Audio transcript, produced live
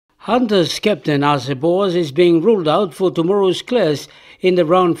Hunters captain Ase Boas is being ruled out for tomorrow's clash in the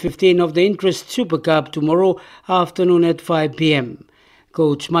round 15 of the Interest Super Cup tomorrow afternoon at 5 p.m.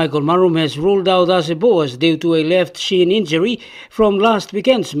 Coach Michael Marum has ruled out Ase Boas due to a left shin injury from last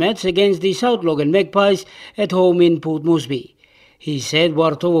weekend's match against the South Logan Magpies at home in Port Moresby. He said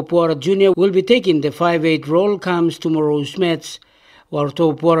Puara Jr. will be taking the 5'8" role comes tomorrow's match.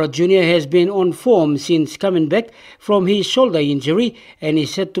 Puara Jr. has been on form since coming back from his shoulder injury and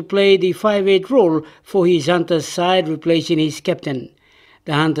is set to play the 5'8" role for his Hunters side, replacing his captain.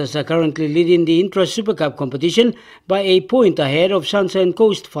 The Hunters are currently leading the Interest Super Cup competition by a point ahead of Sunshine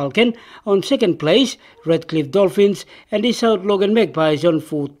Coast Falcon on second place, Redcliffe Dolphins and the South Logan Magpies on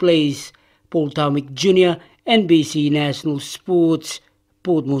fourth place. Paul Taumick Jr., NBC National Sports,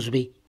 Port Moresby.